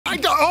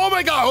Oh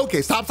my god.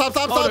 Okay, stop. Quick,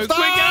 get out of the bus!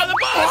 Get out of the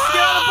bus!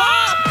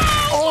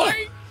 Oh.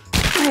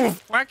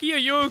 Wacky, are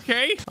you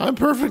okay? I'm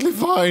perfectly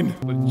fine.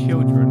 With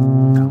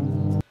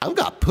children. I've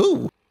got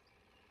poo.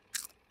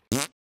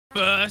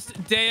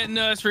 First day at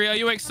nursery. Are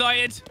you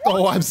excited?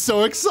 Oh, I'm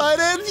so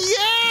excited.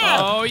 Yeah.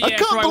 Oh, yeah. I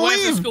can't Right,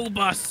 where's the believe school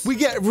bus? we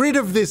get rid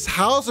of this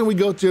house and we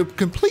go to a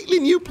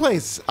completely new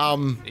place.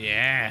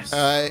 Yes.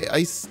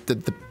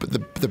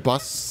 The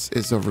bus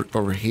is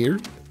over here.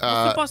 What's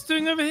the bus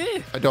doing over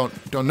here? I don't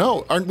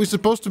know. Aren't we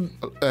supposed to?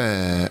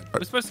 We're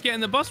supposed to get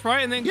in the bus,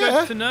 right? And then Yeah.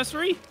 go to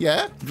nursery?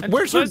 Yeah. And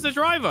Where's the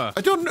driver?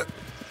 I don't know.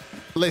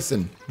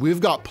 Listen, we've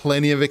got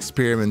plenty of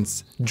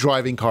experiments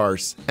driving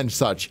cars and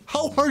such.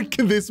 How hard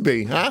can this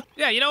be, huh?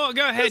 Yeah, you know what?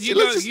 Go ahead.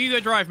 Let's You go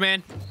drive,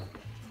 man.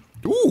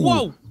 Ooh.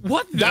 Whoa.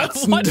 What?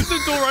 Why does the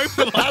door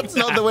open like That's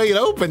not the way it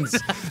opens.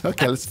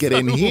 Okay, let's get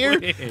in here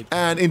weird.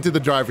 and into the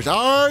driver's.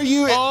 Are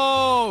you?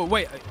 Oh,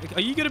 wait.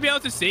 Are you going to be able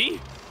to see?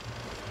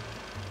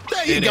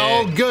 There you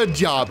go. Good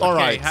job. All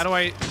right. Okay, how do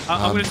I...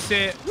 I'm going to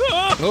sit...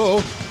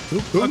 Oh.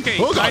 Okay,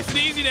 Oh, God. nice and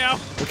easy now.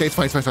 Okay, it's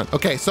fine.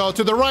 Okay, so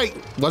to the right,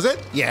 was it?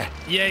 Yeah.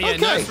 Yeah. Okay.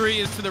 Nursery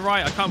is to the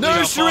right. I can't believe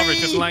how far Nursery!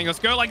 it's just letting us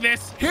go like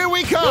this. Here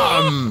we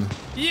come.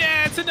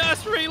 Yeah, it's a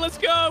nursery. Let's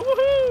go.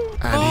 Woohoo.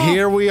 And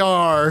here we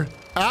are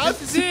at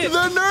This is it.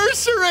 the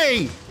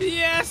nursery.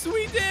 Yes,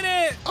 we did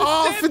it.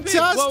 Oh, Step in.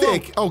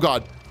 fantastic. Whoa. Oh,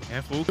 God.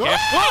 Careful.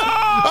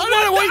 Ah! Oh,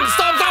 no, wait,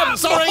 stop.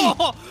 Sorry.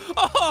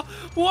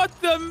 What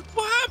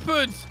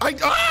happened?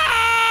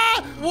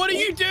 What are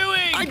you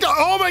doing?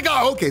 Oh, my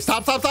God. Okay,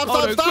 stop. No, quick, get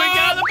out of the bus. Get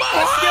out of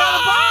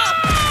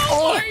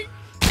the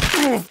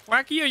bus.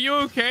 Wacky, are you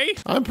okay?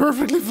 I'm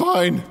perfectly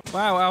fine.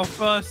 Wow, our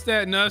first day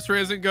at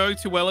nursery isn't going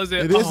too well, is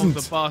it? It isn't.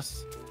 The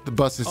bus. The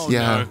bus is, Oh,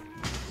 yeah. no.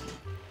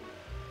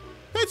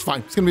 It's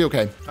fine. It's going to be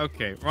okay.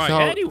 Okay, right. So,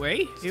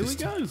 anyway, here we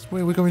go.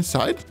 Wait, we go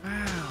inside?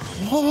 Wow.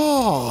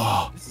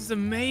 Oh, This is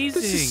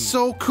amazing. this is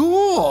so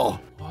cool.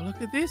 Oh,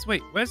 look at this.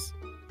 Wait, where's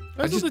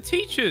all the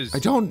teachers?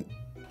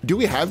 Do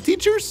we have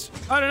teachers?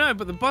 I don't know,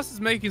 but the bus is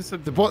making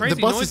some The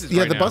crazy bus noises is,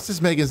 yeah, right the now. bus is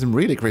making some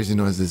really crazy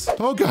noises.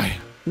 Okay,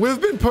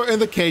 we've been put in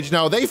the cage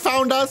now. They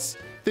found us.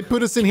 They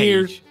put us in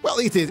here. Cage. Well,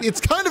 it is.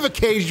 It's kind of a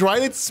cage,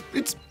 right? It's a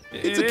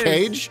is.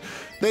 cage.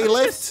 They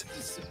left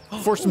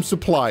for some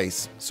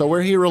supplies, so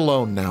we're here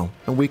alone now,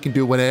 and we can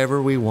do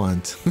whatever we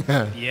want.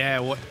 Yeah,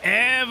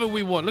 whatever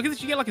we want. Look at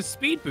this. You get like a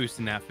speed boost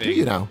in that thing. Do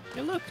you know?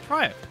 Yeah, look.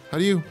 Try it. How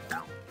do you?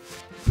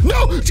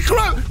 No!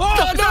 Crap!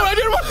 Oh, no, I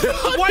didn't want to.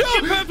 Why did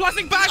you put a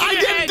plastic bag on I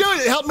your didn't head? do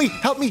it. Help me.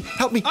 I'm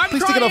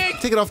Please trying.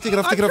 take it off.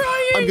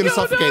 I'm gonna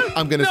suffocate.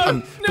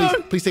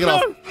 Please take it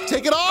off.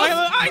 Take it off.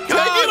 I Take it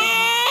can't.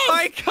 off.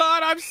 I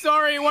can't. I'm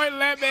sorry. It won't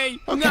let me.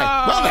 Okay, No.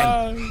 well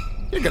then,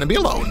 you're gonna be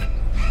alone.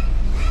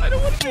 I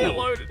don't want to be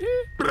alone in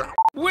here.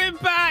 We're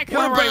back. We're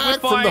All right,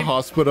 back we're from the fine.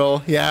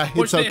 hospital. Yeah,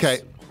 Watch it's okay.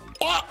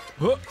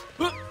 this.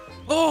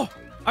 Oh,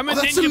 I'm a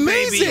That's ninja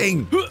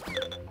amazing. baby.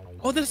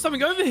 Oh, there's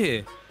something over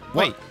here.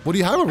 Wait. What do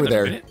you have over a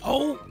there? minute.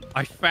 Oh,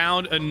 I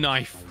found a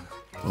knife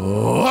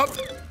Oh,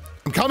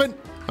 I'm coming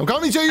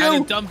to and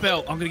you. a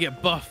dumbbell. I'm gonna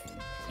get buff.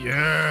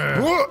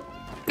 Yeah. Whoa.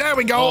 There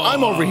we go.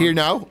 I'm over here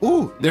now.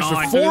 Ooh, there's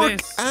Nice, a look at fork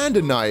this. and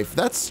a knife.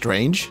 That's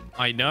strange.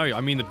 I know. I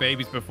mean, the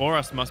babies before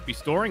us must be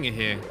storing it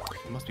here.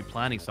 They must be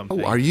planning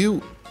something. Oh, are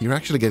you? You're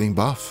actually getting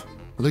buff.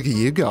 Look at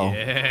you go.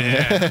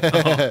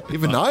 Yeah.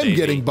 Even buff, I'm baby.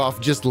 getting buff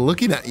just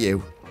looking at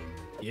you.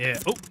 Yeah.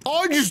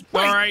 Oh, just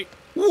wait. All right.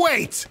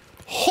 Wait.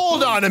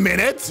 Hold on a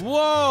minute.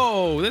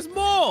 Whoa, there's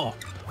more.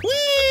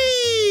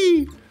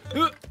 Whee!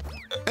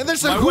 And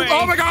there's a My hoop. way.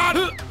 Oh my God!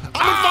 I'm on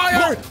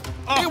fire!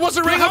 Oh, It was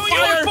a ring how of are you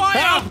fire! on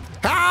fire? Help!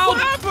 Help! What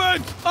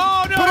happened?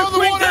 Oh no! Put on the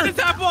Quick, water. turn the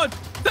tap on!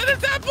 Turn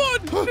the tap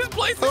on! This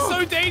place is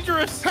so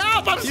dangerous.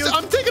 Help! I'm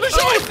taking a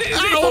Oh, shot!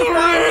 it's on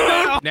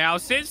fire now. Now,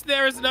 since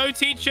there is no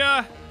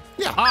teacher,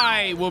 Yeah.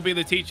 I will be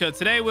the teacher.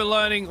 Today we're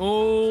learning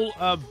all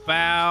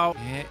about.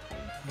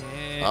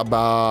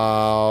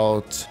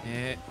 About.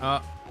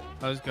 I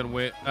was gonna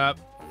wait.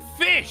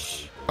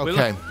 Fish.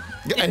 Okay.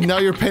 And now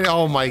you're painting.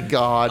 Oh my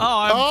God. Oh,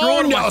 I'm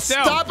drawing no!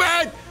 myself. Stop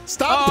it!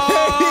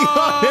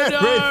 Stop painting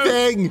on no.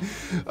 everything.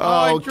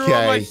 I drew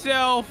Okay.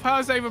 myself. How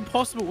is that even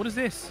possible? What is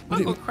this?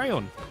 I've got a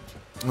crayon.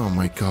 Oh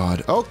my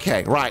God.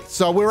 Okay, right.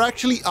 So we're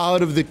actually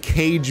out of the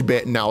cage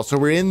bit now. So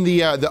we're in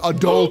the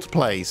adult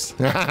place,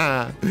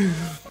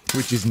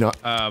 which is not.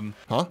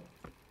 Huh?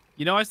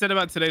 You know, I said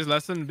about today's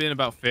lesson being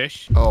about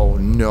fish. Oh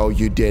no,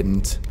 you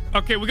didn't.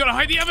 Okay, we gotta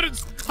hide the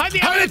evidence. Hide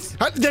the evidence.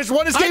 There's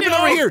one escaping know.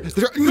 over here.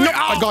 No,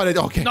 I got it.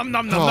 Okay. Nom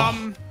nom nom Oh.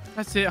 nom.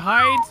 That's it.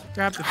 Hide.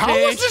 Grab the How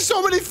fish. is there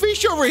so many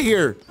fish over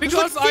here? There's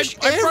Because like fish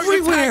I broke the tag.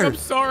 everywhere. I'm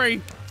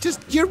sorry.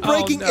 Just you're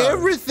breaking no.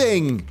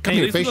 everything. Come Hey,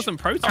 here, at least we fish. got some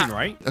protein,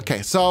 right?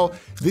 Okay, so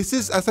this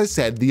is, as I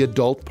said, the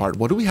adult part.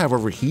 What do we have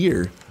over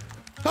here?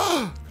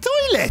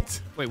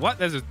 Toilet. Wait, what?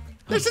 There's a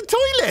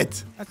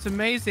toilet. That's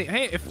amazing.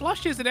 Hey, it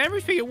flushes and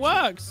everything. It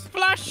works.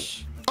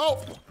 Flush.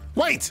 Oh,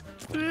 wait.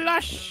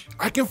 Flush.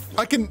 I can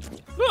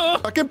Oh.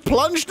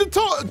 plunge the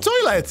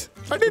toilet.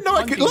 I didn't know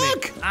I could. Plunging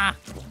Look, it. Ah.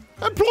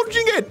 I'm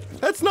plunging it.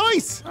 That's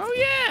nice. Oh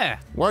yeah.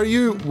 Why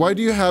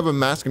do you have a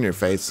mask on your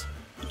face?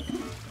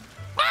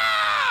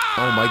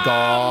 Oh my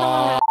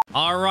god.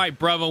 All right,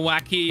 brother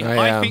Wacky.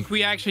 I think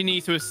we actually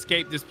need to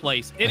escape this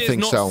place. It is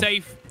not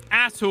safe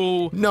at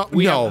all. No,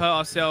 we have hurt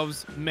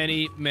ourselves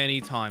many,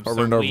 many times.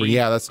 Over and over.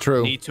 Yeah, that's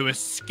true. We need to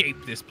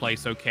escape this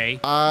place, okay?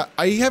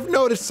 I have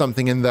noticed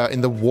something in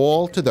the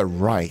wall to the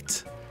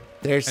right.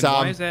 There's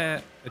why is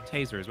there a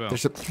taser as well?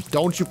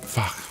 Don't you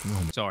fuck.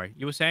 Sorry,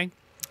 you were saying?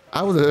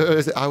 I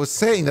was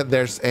saying that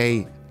there's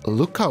a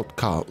lookout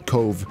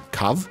cove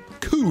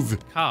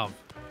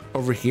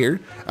over here.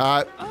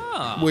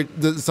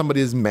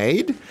 Somebody has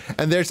made,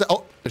 and there's a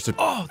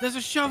shovel. There's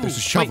a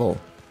shovel.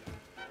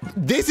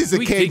 This is a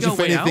cage. If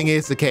anything,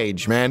 is a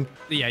cage, man.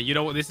 Yeah, you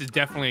know what? This is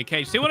definitely a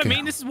cage. See what I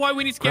mean? This is why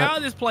we need to get out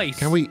of this place.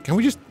 Can we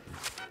just?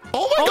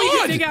 Oh my god! You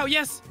can dig out.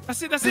 Yes,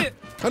 that's it. That's it.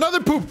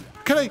 Another poop.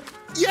 Can I?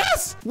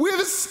 Yes, we've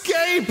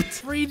escaped.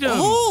 Freedom.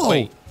 Oh,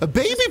 wait, a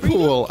baby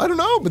pool. I don't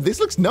know, but this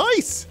looks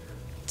nice.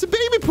 It's a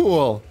baby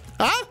pool.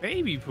 Huh?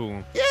 Baby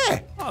pool.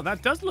 Yeah. Oh,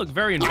 that does look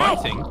very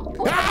inviting.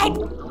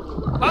 Help!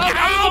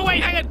 Oh,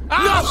 wait, hang on. No!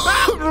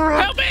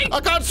 Help me! I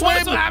can't swim!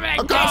 What's happening?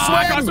 I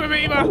can't swim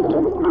either.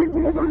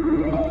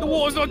 The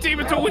water's not deep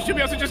at all. We should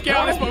be able to just get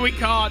out of this, but we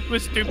can't. We're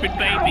stupid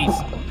babies.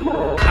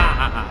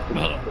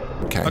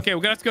 Okay,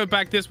 we're gonna have to go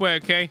back this way,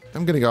 okay?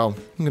 I'm gonna go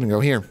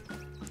here.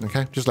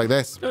 Okay, just like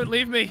this. Don't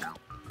leave me.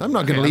 I'm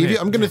not gonna leave you.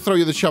 I'm gonna throw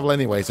you the shovel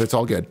anyway, so it's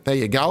all good. There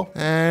you go.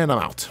 And I'm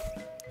out.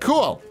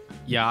 Cool.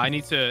 Yeah, I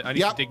need to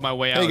dig my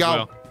way out there you as go.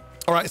 well.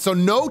 All right, so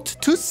note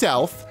to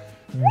self,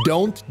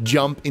 don't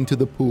jump into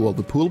the pool.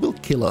 The pool will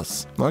kill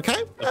us,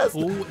 okay? The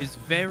pool is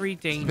very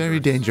dangerous. Very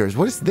dangerous.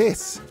 What is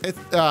this?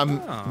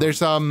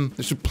 There's a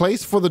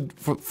place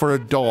for a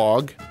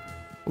dog.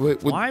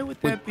 Why would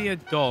there be a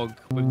dog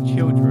with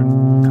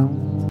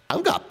children?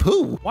 I've got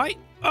poo. Why?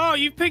 Oh,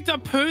 you picked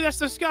up poo? That's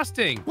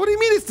disgusting. What do you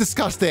mean it's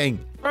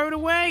disgusting? Throw it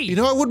away. You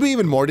know what would be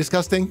even more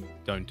disgusting?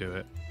 Don't do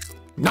it.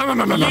 No.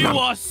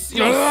 You're sick.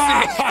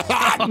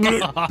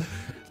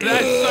 That's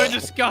so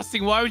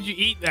disgusting. Why would you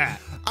eat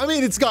that? I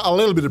mean, it's got a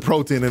little bit of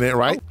protein in it,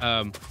 right?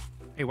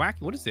 Hey, Wacky,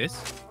 what is this?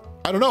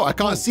 I don't know. I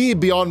can't see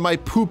beyond my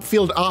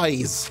poop-filled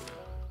eyes.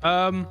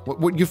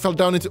 What you fell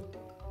down into?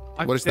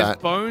 What is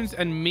that? Bones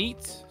and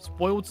meat,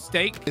 spoiled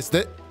steak. Is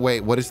that?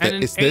 Wait, what is that?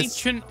 And an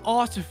ancient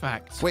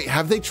artifact. Wait,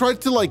 have they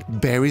tried to like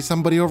bury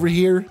somebody over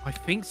here? I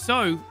think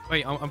so.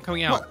 Wait, I'm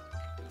coming out.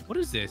 What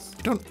is this?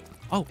 You don't.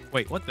 Oh,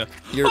 wait, what the?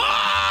 You're...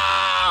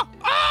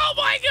 Oh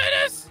my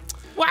goodness!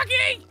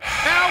 Wacky!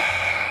 Help!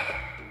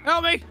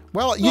 Help me!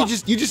 Well, you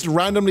just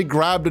randomly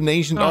grabbed an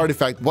ancient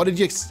artifact. What did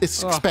you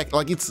expect?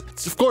 Like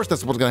it's of course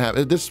that's what's gonna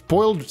happen. There's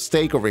spoiled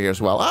steak over here as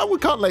well. We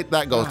can't let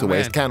that go to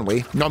waste, can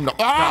we? No.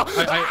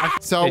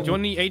 So, do you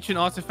want the ancient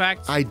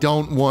artifact? I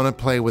don't want to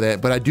play with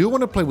it, but I do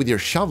want to play with your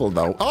shovel,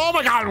 though. Oh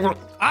my god!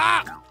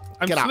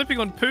 I'm slipping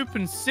on poop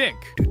and sick.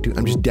 Dude,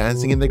 I'm just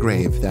dancing in the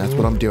grave. That's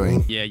what I'm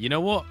doing. Yeah, you know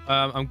what?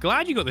 I'm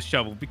glad you got the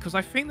shovel because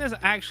I think there's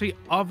actually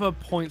other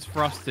points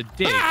for us to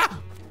dig.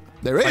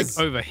 There is.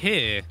 Like over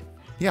here.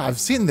 Yeah, I've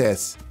seen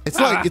this. It's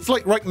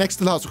like right next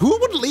to the house. Who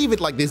would leave it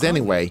like this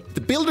anyway?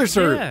 The builders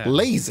are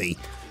lazy.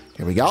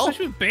 Here we go.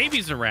 Especially with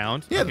babies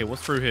around. Yeah. Okay,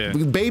 what's through here?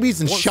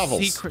 Babies and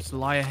shovels. What secrets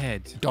lie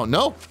ahead? Don't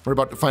know. We're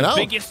about to find out.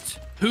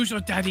 Who's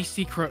your daddy's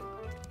secret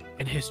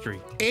in history?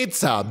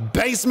 It's a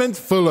basement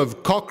full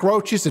of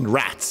cockroaches and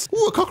rats.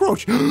 Ooh, a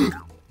cockroach.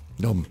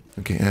 Numb.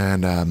 Okay,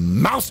 and a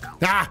mouse.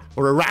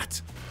 Or a rat.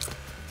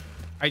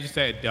 I just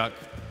said duck.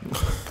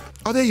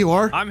 Oh, there you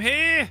are. I'm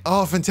here.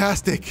 Oh,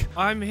 fantastic.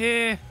 I'm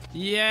here.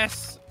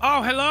 Yes.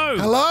 Oh, hello.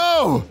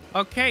 Hello.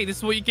 Okay, this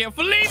is what you get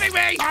for leaving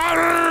me.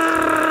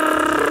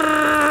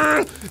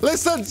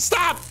 Listen,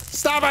 stop.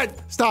 Stop it.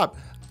 Stop.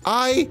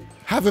 I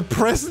have a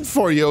present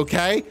for you,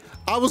 okay?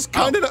 I was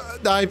kind enough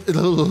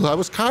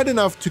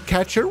to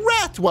catch a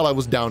rat while I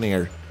was down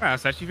here. Wow,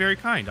 that's actually very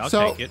kind. I'll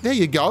take it. There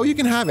you go. You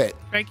can have it.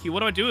 Thank you.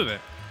 What do I do with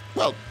it?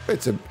 Well,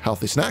 it's a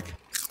healthy snack.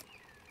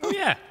 Oh,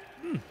 yeah.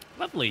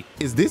 Lovely.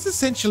 Is this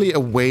essentially a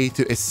way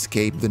to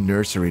escape the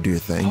nursery, do you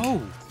think?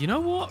 Oh, you know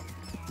what?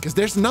 Because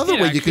there's another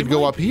way you could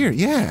go up here.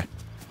 Yeah.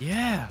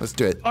 Yeah. Let's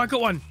do it. Oh, I got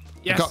one.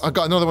 Yes. I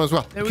got another one as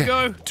well. There we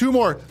go. Two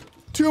more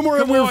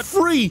and we're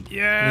free.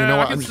 Yeah. You know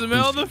what? I can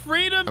smell the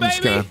freedom,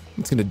 baby. I'm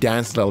just gonna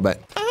dance a little bit.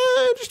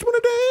 I just want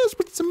to dance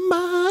with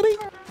somebody.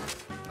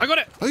 I got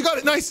it. Oh, you got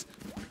it. Nice.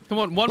 Come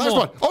on, one Last more.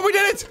 one. Oh, we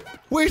did it.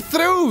 We're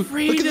through.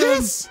 Freedom. Look at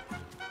this.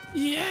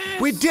 Yes.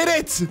 We did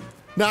it.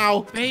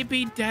 Now.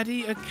 Baby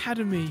Daddy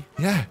Academy.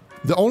 Yeah.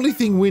 The only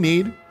thing we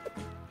need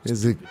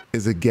is a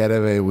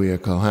getaway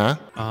vehicle, huh?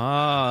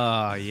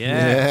 Ah,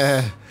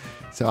 yes. Yeah.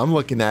 So I'm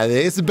looking at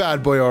this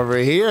bad boy over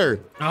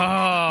here.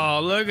 Oh,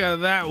 look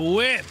at that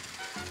whip.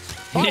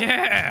 Oh.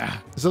 Yeah.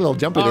 There's a little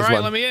jump in this one. All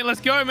right, let me in.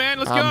 Let's go, man.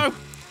 Let's go.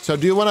 So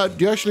do you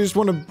actually just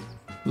want to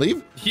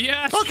leave?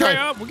 Yeah, straight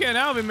up. We're getting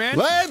out of it, man.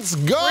 Let's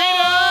go.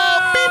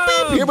 Freedom! Beep,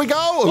 beep. Here we go.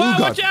 Whoa, Oh,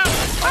 God. watch out.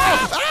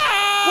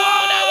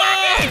 Whoa, no,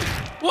 Wacky.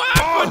 What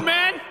happened,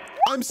 man?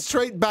 I'm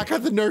straight back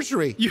at the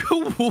nursery.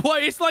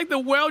 What? It's like the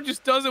world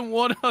just doesn't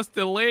want us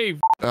to leave.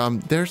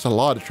 There's a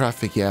lot of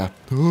traffic, yeah.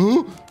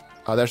 Oh,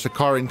 there's a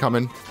car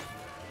incoming.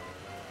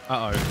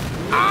 Uh-oh.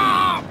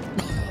 Ah!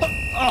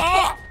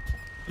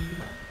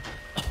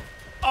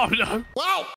 Oh, no. Well,